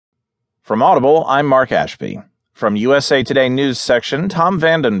From Audible, I'm Mark Ashby. From USA Today News section,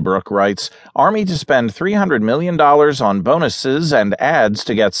 Vanden writes, Army to spend $300 million on bonuses and ads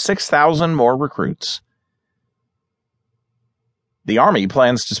to get 6,000 more recruits. The Army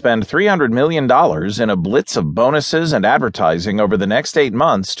plans to spend $300 million in a blitz of bonuses and advertising over the next 8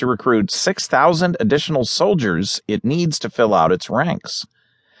 months to recruit 6,000 additional soldiers it needs to fill out its ranks.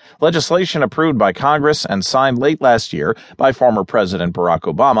 Legislation approved by Congress and signed late last year by former President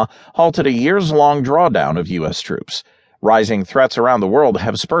Barack Obama halted a years-long drawdown of U.S. troops. Rising threats around the world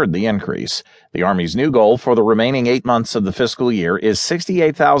have spurred the increase. The Army's new goal for the remaining 8 months of the fiscal year is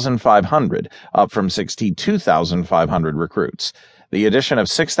 68,500, up from 62,500 recruits. The addition of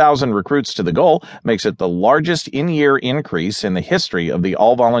 6,000 recruits to the goal makes it the largest in-year increase in the history of the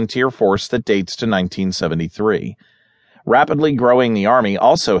all-volunteer force that dates to 1973. Rapidly growing the Army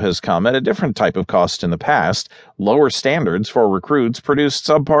also has come at a different type of cost in the past. Lower standards for recruits produced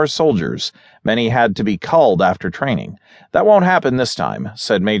subpar soldiers. Many had to be culled after training. That won't happen this time,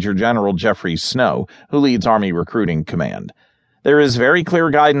 said Major General Jeffrey Snow, who leads Army Recruiting Command. There is very clear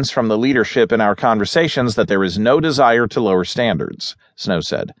guidance from the leadership in our conversations that there is no desire to lower standards, Snow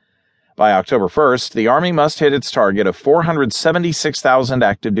said. By October 1st, the Army must hit its target of 476,000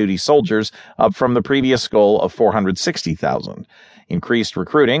 active-duty soldiers, up from the previous goal of 460,000. Increased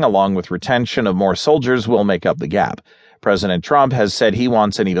recruiting, along with retention of more soldiers, will make up the gap. President Trump has said he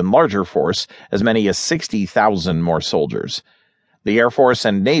wants an even larger force, as many as 60,000 more soldiers. The Air Force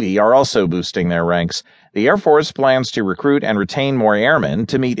and Navy are also boosting their ranks. The Air Force plans to recruit and retain more airmen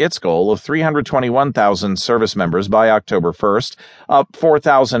to meet its goal of 321,000 service members by October 1st, up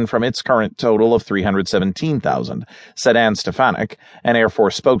 4,000 from its current total of 317,000, said Ann Stefanik, an Air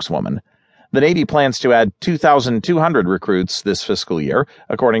Force spokeswoman. The Navy plans to add 2,200 recruits this fiscal year,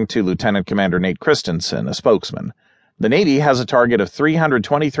 according to Lieutenant Commander Nate Christensen, a spokesman. The Navy has a target of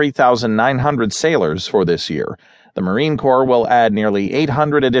 323,900 sailors for this year. The Marine Corps will add nearly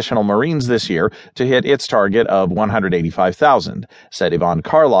 800 additional Marines this year to hit its target of 185,000, said Yvonne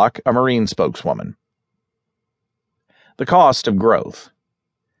Carlock, a Marine spokeswoman. The cost of growth.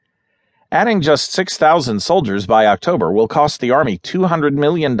 Adding just 6,000 soldiers by October will cost the Army $200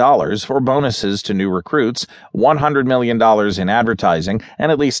 million for bonuses to new recruits, $100 million in advertising,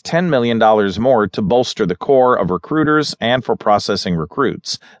 and at least $10 million more to bolster the core of recruiters and for processing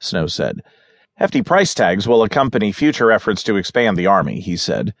recruits, Snow said. Hefty price tags will accompany future efforts to expand the Army, he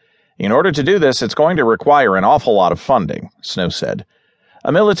said. In order to do this, it's going to require an awful lot of funding, Snow said.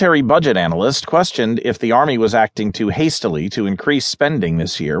 A military budget analyst questioned if the Army was acting too hastily to increase spending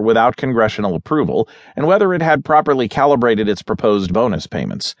this year without congressional approval and whether it had properly calibrated its proposed bonus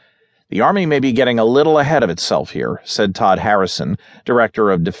payments. The Army may be getting a little ahead of itself here, said Todd Harrison,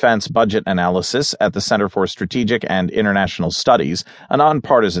 Director of Defense Budget Analysis at the Center for Strategic and International Studies, a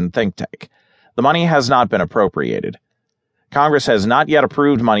nonpartisan think tank. The money has not been appropriated. Congress has not yet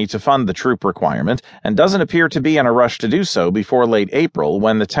approved money to fund the troop requirement and doesn't appear to be in a rush to do so before late April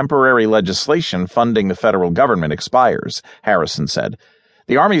when the temporary legislation funding the federal government expires, Harrison said.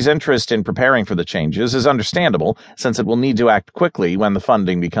 The Army's interest in preparing for the changes is understandable since it will need to act quickly when the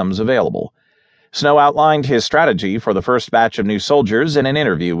funding becomes available. Snow outlined his strategy for the first batch of new soldiers in an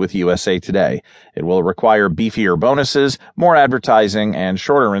interview with USA Today. It will require beefier bonuses, more advertising, and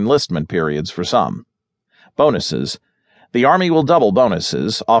shorter enlistment periods for some. Bonuses. The Army will double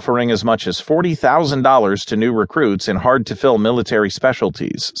bonuses, offering as much as $40,000 to new recruits in hard-to-fill military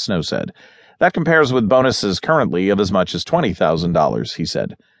specialties, Snow said. That compares with bonuses currently of as much as $20,000, he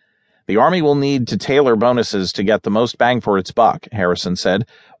said. The Army will need to tailor bonuses to get the most bang for its buck, Harrison said.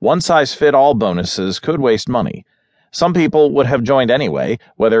 One-size-fit-all bonuses could waste money. Some people would have joined anyway,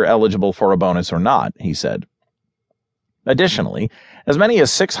 whether eligible for a bonus or not, he said. Additionally, as many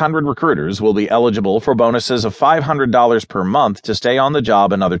as 600 recruiters will be eligible for bonuses of $500 per month to stay on the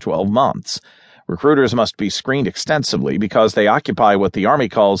job another 12 months. Recruiters must be screened extensively because they occupy what the Army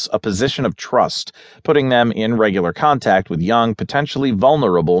calls a position of trust, putting them in regular contact with young, potentially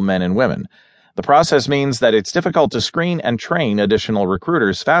vulnerable men and women. The process means that it's difficult to screen and train additional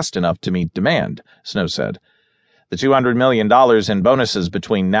recruiters fast enough to meet demand, Snow said. The $200 million in bonuses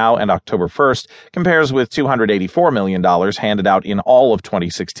between now and October 1st compares with $284 million handed out in all of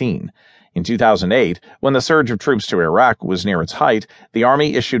 2016. In 2008, when the surge of troops to Iraq was near its height, the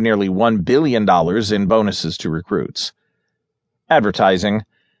Army issued nearly $1 billion in bonuses to recruits. Advertising.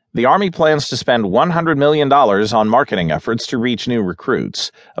 The Army plans to spend $100 million on marketing efforts to reach new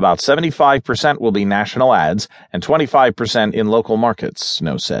recruits. About 75% will be national ads and 25% in local markets,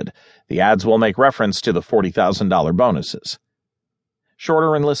 Snow said. The ads will make reference to the $40,000 bonuses.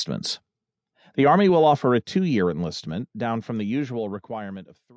 Shorter enlistments. The Army will offer a 2-year enlistment, down from the usual requirement of 3.